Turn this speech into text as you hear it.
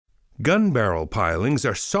Gun barrel pilings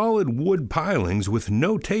are solid wood pilings with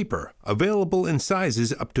no taper, available in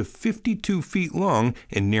sizes up to 52 feet long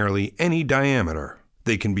and nearly any diameter.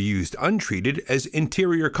 They can be used untreated as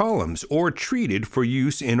interior columns or treated for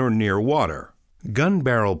use in or near water. Gun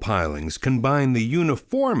barrel pilings combine the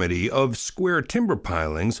uniformity of square timber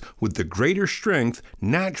pilings with the greater strength,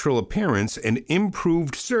 natural appearance, and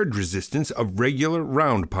improved surge resistance of regular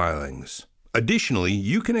round pilings. Additionally,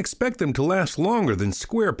 you can expect them to last longer than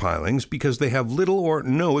square pilings because they have little or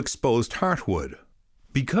no exposed heartwood.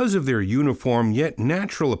 Because of their uniform yet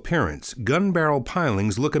natural appearance, gun barrel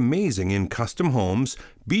pilings look amazing in custom homes,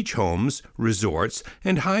 beach homes, resorts,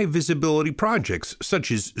 and high-visibility projects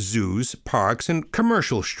such as zoos, parks, and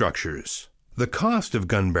commercial structures. The cost of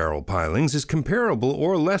gun barrel pilings is comparable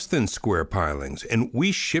or less than square pilings, and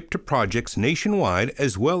we ship to projects nationwide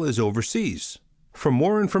as well as overseas. For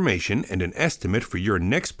more information and an estimate for your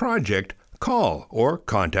next project, call or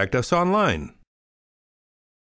contact us online.